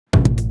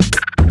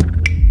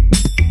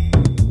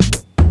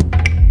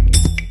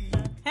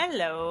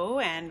Hello,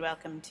 and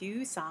welcome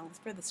to Songs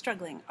for the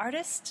Struggling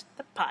Artist,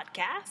 the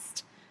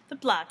podcast, the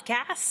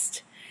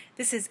blogcast.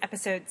 This is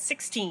episode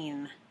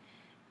 16,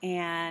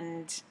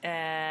 and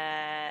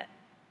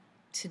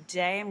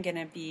today I'm going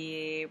to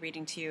be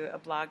reading to you a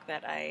blog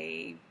that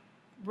I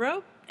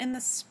wrote in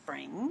the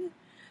spring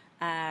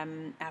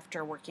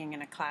after working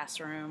in a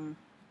classroom.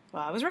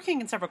 Well, I was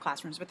working in several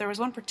classrooms, but there was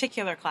one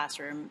particular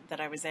classroom that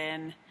I was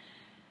in,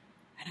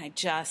 and I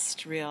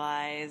just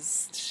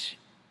realized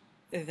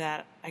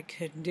that I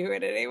couldn't do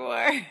it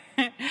anymore.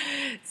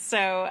 So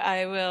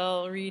I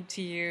will read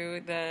to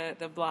you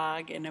the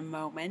blog in a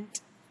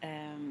moment.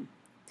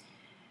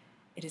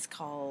 It is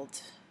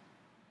called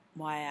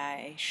Why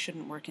I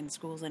Shouldn't Work in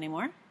Schools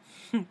Anymore.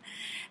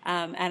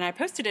 And I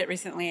posted it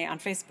recently on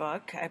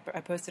Facebook. I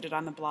posted it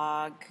on the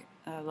blog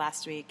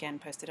last week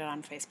and posted it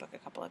on Facebook a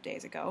couple of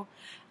days ago.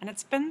 And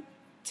it's been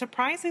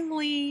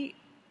surprisingly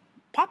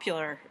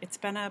popular. It's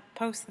been a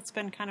post that's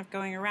been kind of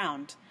going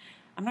around.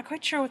 I'm not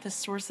quite sure what the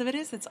source of it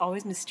is. It's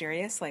always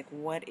mysterious. Like,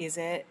 what is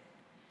it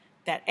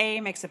that A,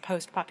 makes a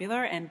post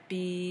popular, and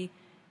B,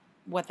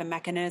 what the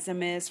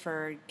mechanism is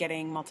for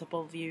getting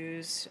multiple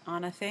views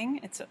on a thing.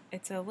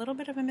 It's a little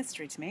bit of a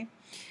mystery to me.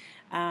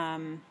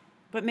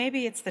 But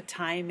maybe it's the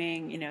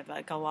timing,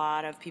 like a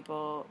lot of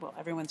people, well,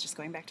 everyone's just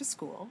going back to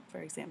school, for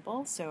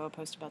example, so a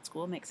post about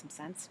school makes some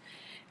sense.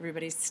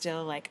 Everybody's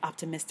still, like,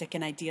 optimistic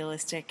and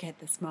idealistic at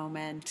this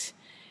moment,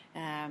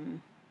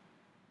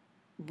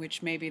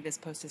 which maybe this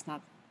post is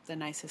not the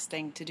nicest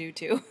thing to do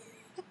too.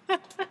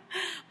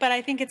 But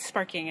I think it's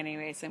sparking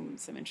anyway some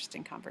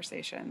interesting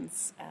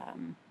conversations,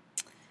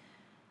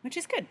 which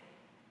is good.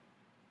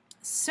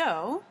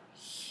 So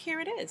here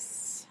it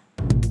is.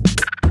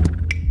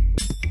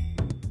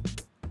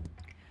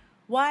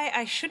 Why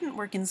I shouldn't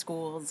work in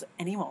schools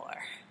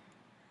anymore.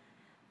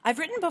 I've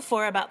written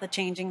before about the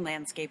changing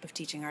landscape of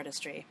teaching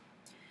artistry.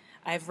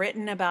 I've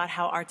written about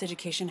how arts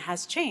education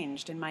has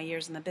changed in my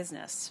years in the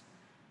business.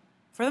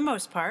 For the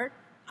most part,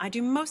 I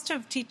do most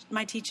of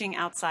my teaching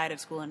outside of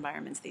school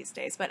environments these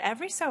days, but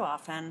every so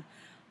often,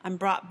 I'm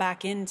brought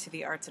back into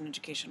the arts and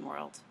education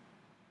world.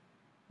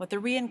 What the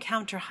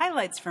re-encounter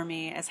highlights for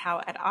me is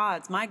how at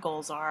odds my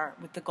goals are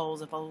with the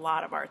goals of a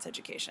lot of arts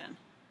education.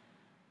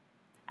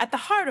 At the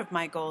heart of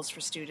my goals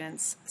for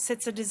students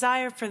sits a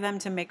desire for them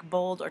to make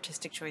bold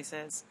artistic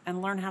choices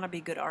and learn how to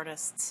be good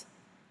artists.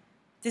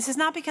 This is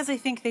not because I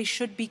think they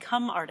should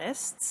become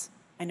artists.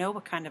 I know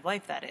what kind of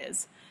life that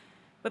is.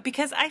 But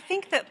because I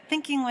think that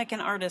thinking like an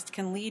artist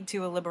can lead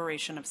to a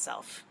liberation of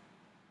self.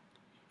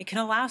 It can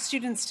allow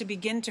students to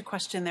begin to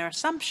question their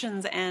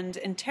assumptions and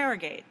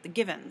interrogate the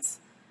givens.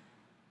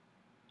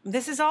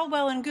 This is all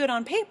well and good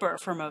on paper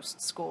for most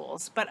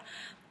schools, but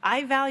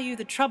I value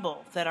the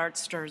trouble that art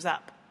stirs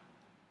up.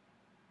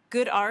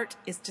 Good art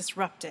is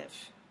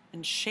disruptive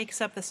and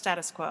shakes up the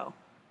status quo.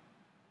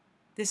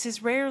 This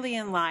is rarely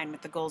in line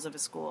with the goals of a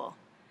school,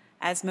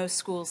 as most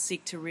schools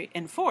seek to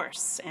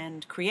reinforce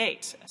and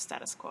create a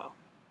status quo.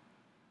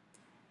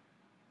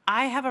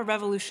 I have a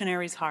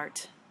revolutionary's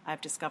heart, I've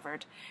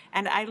discovered,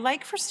 and I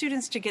like for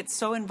students to get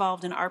so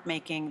involved in art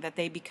making that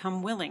they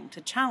become willing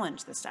to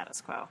challenge the status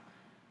quo.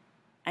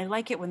 I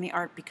like it when the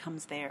art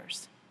becomes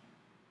theirs.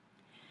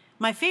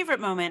 My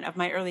favorite moment of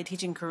my early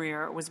teaching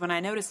career was when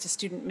I noticed a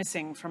student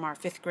missing from our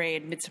 5th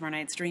grade Midsummer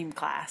Night's Dream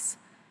class.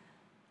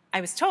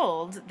 I was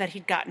told that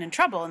he'd gotten in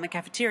trouble in the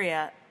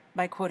cafeteria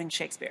by quoting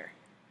Shakespeare.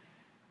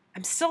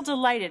 I'm still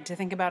delighted to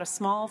think about a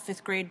small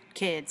 5th grade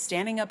kid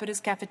standing up at his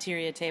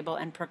cafeteria table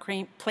and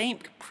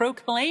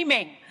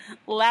proclaiming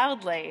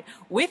loudly,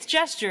 with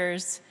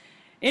gestures,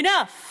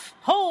 "Enough!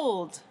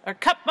 Hold! Or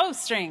cut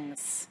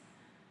bowstrings!"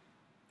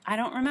 I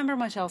don't remember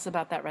much else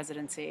about that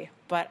residency,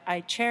 but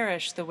I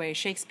cherish the way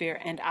Shakespeare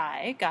and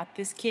I got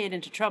this kid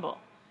into trouble.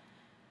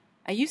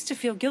 I used to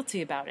feel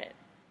guilty about it,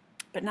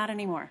 but not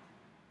anymore.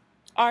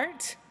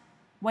 Art,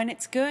 when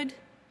it's good,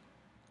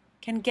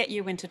 can get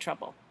you into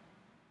trouble.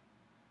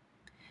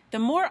 The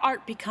more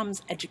art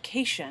becomes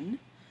education,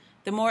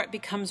 the more it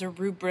becomes a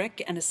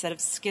rubric and a set of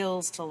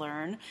skills to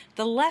learn,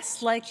 the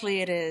less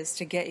likely it is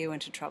to get you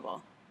into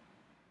trouble.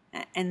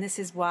 And this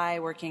is why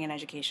working in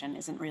education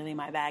isn't really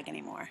my bag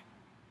anymore.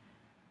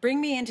 Bring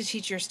me in to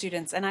teach your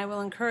students, and I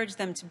will encourage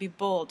them to be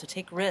bold, to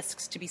take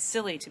risks, to be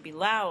silly, to be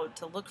loud,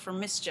 to look for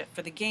mischief,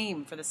 for the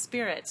game, for the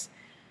spirit.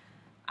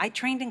 I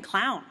trained in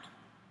clown.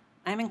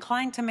 I'm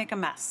inclined to make a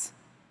mess.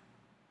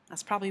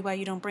 That's probably why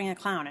you don't bring a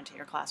clown into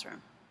your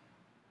classroom.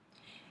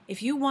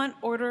 If you want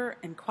order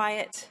and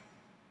quiet,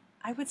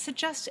 I would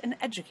suggest an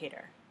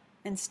educator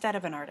instead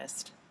of an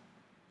artist.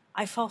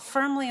 I fall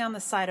firmly on the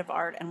side of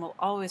art and will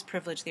always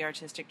privilege the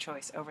artistic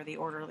choice over the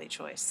orderly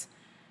choice.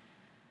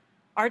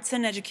 Arts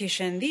and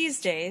education these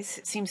days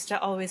seems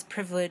to always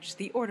privilege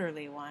the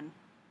orderly one.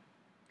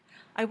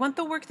 I want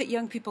the work that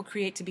young people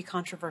create to be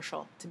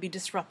controversial, to be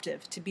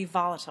disruptive, to be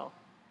volatile.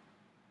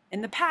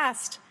 In the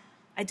past,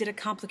 I did a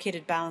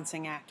complicated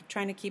balancing act of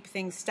trying to keep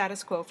things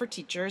status quo for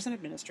teachers and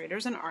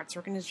administrators and arts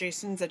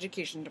organizations'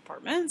 education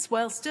departments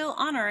while still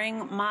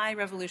honoring my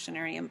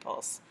revolutionary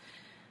impulse.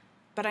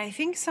 But I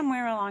think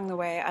somewhere along the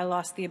way, I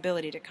lost the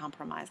ability to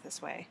compromise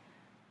this way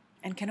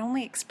and can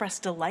only express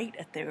delight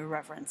at the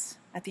irreverence,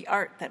 at the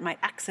art that might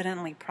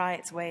accidentally pry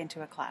its way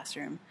into a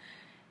classroom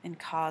and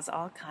cause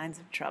all kinds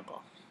of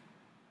trouble.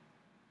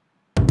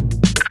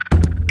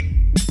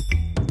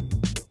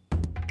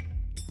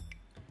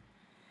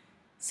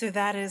 So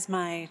that is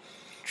my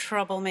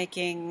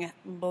troublemaking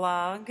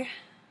blog.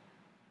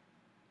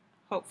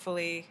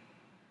 Hopefully,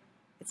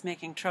 it's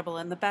making trouble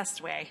in the best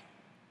way.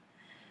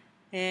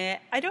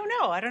 I don't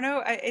know.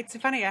 It's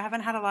funny. I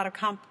haven't had a lot of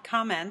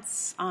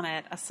comments on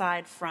it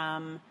aside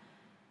from,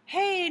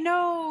 hey,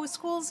 no,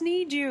 schools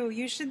need you.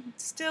 You should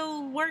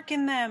still work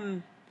in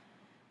them.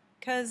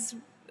 Because,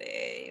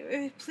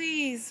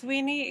 please,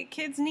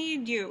 kids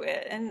need you.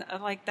 And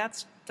like,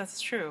 that's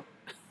true.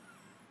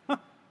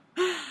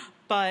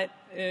 But,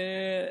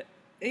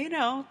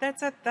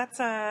 that's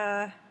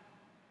a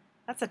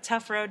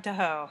tough road to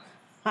hoe,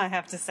 I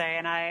have to say.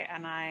 And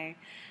I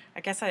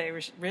guess I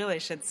really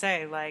should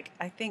say, like,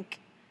 I think,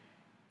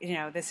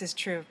 this is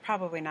true of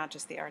probably not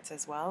just the arts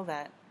as well,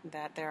 that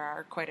there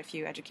are quite a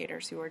few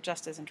educators who are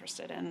just as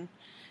interested in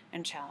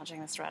challenging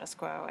the status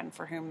quo, and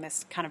for whom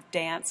this kind of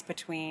dance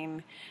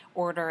between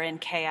order and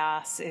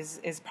chaos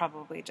is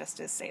probably just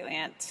as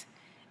salient.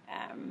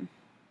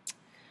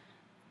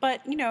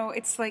 But,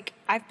 it's like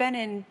I've been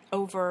in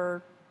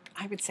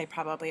I would say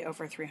probably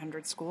over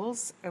 300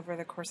 schools over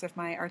the course of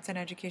my arts and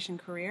education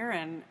career.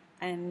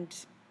 And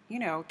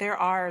there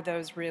are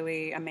those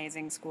really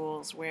amazing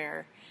schools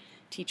where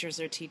teachers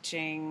are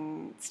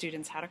teaching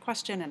students how to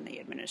question, and the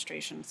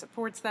administration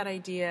supports that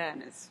idea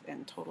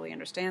and totally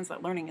understands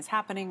that learning is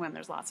happening when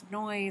there's lots of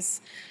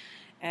noise.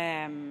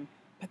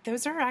 But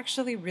those are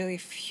actually really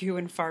few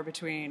and far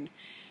between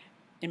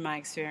in my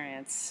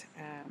experience.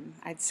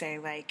 I'd say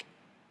like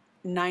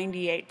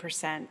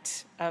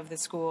 98% of the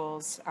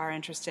schools are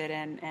interested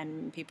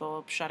in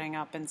people shutting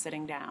up and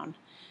sitting down,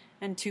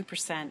 and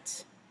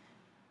 2%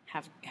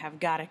 have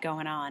got it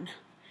going on.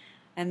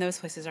 And those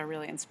places are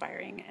really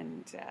inspiring,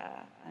 and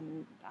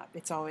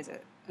it's always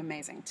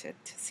amazing to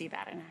see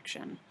that in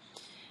action.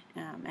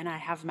 And I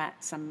have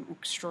met some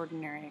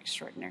extraordinary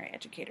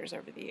educators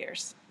over the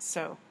years.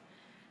 So,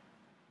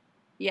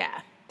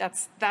 yeah,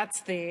 that's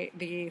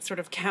the sort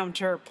of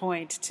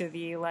counterpoint to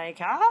the like,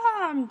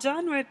 I'm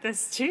done with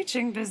this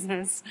teaching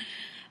business.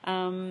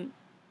 Yeah,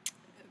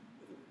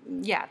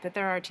 that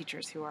there are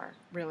teachers who are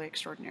really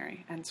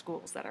extraordinary and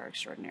schools that are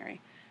extraordinary.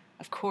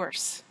 Of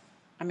course.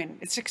 I mean,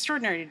 it's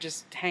extraordinary to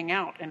just hang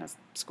out in a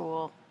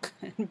school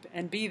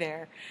and be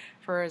there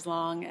for as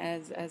long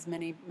as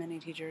many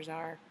teachers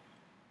are.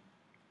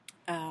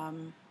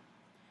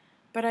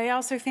 But I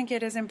also think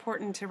it is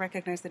important to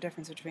recognize the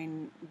difference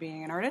between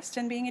being an artist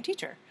and being a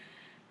teacher.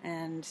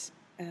 And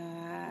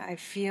I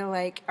feel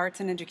like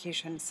arts and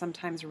education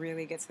sometimes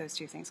really gets those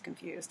two things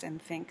confused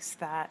and thinks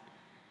that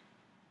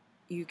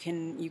you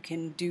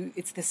can do,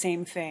 it's the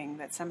same thing,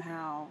 that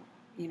somehow,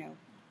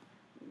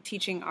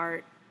 teaching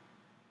art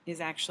is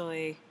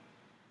actually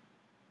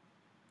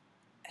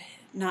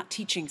not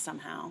teaching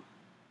somehow,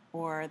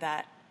 or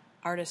that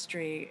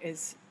artistry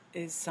is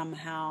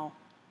somehow,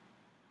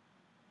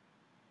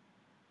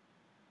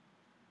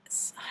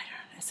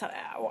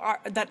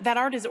 that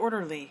art is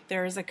orderly.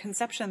 There is a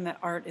conception that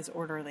art is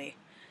orderly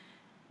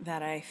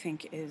that I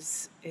think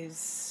is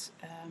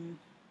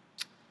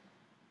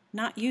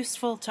not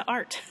useful to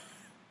art.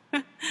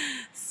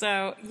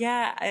 So,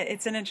 yeah,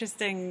 it's an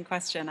interesting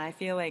question. I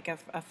feel like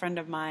a friend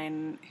of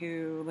mine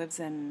who lives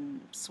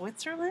in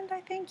Switzerland,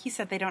 I think, he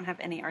said they don't have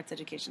any arts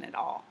education at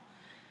all.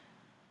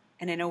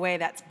 And in a way,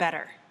 that's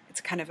better.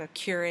 It's kind of a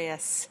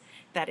curious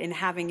that in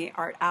having the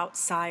art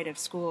outside of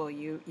school,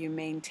 you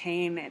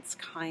maintain its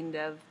kind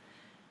of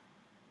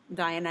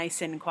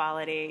Dionysian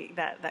quality,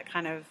 that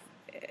kind of,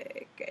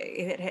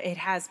 it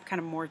has kind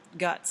of more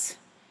guts.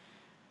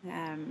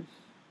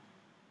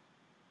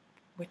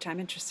 Which I'm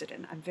interested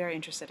in. I'm very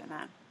interested in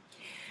that.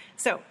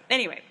 So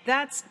anyway,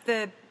 that's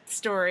the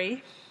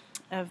story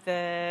of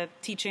the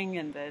teaching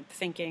and the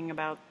thinking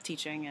about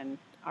teaching and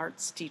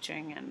arts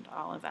teaching and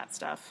all of that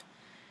stuff.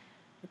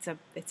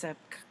 It's a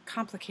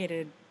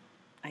complicated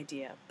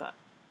idea, but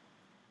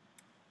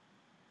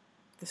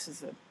this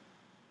is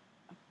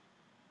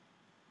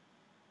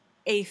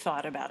a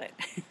thought about it.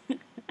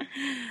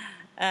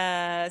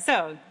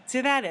 So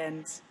to that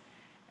end,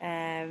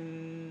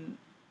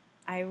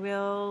 I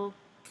will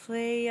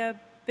play a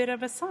bit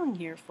of a song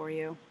here for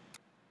you.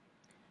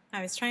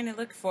 I was trying to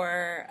look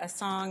for a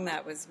song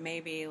that was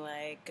maybe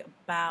like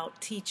about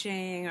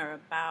teaching or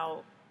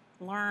about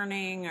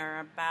learning or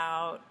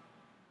about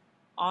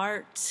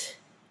art.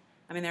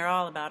 I mean, they're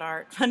all about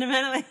art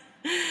fundamentally.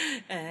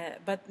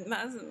 But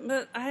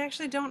I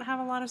actually don't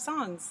have a lot of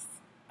songs,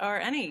 or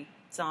any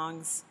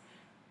songs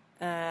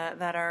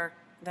that are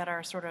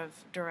sort of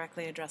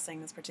directly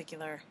addressing this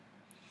particular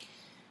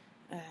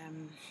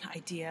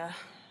idea.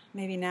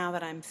 Maybe now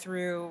that I'm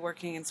through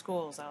working in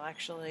schools, I'll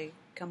actually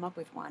come up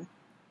with one.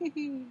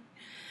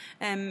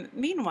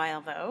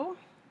 Meanwhile, though,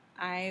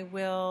 I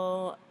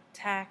will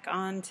tack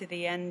on to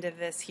the end of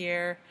this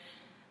here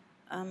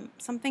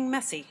something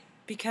messy,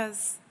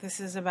 because this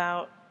is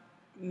about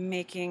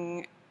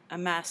making a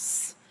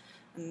mess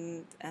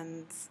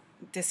and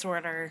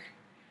disorder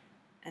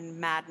and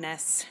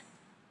madness.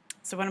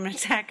 So what I'm going to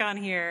tack on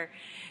here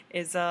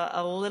is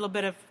a little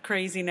bit of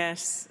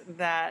craziness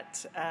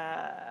that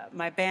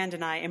my band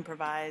and I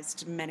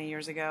improvised many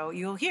years ago.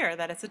 You'll hear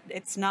that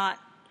it's not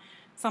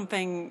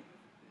something.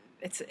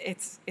 It's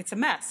a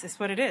mess. It's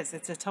what it is.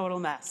 It's a total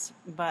mess.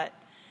 But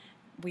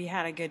we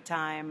had a good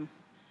time,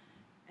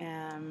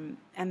 and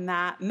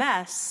that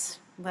mess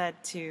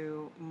led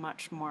to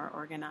much more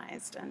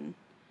organized and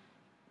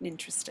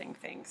interesting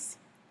things.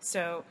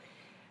 So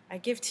I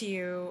give to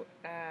you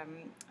a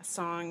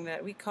song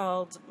that we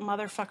called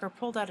Motherfucker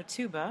Pulled Out a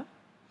Tuba,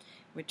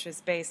 which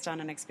was based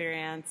on an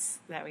experience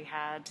that we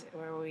had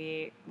where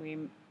we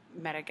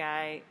met a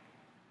guy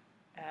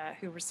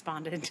who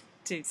responded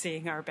to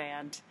seeing our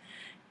band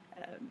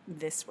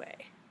this way.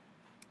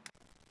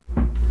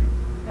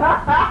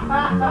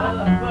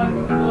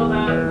 Motherfucker pulled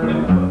out a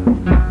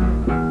tuba.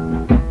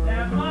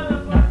 That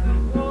motherfucker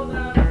pulled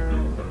out a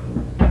tuba.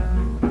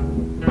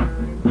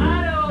 I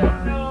don't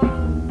know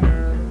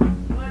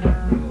what to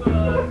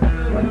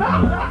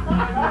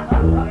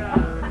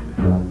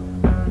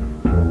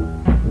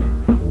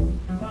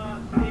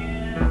Popped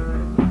in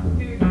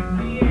to the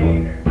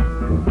theater.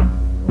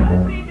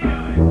 What's he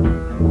doing?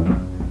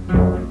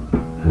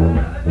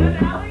 Is that an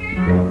alligator?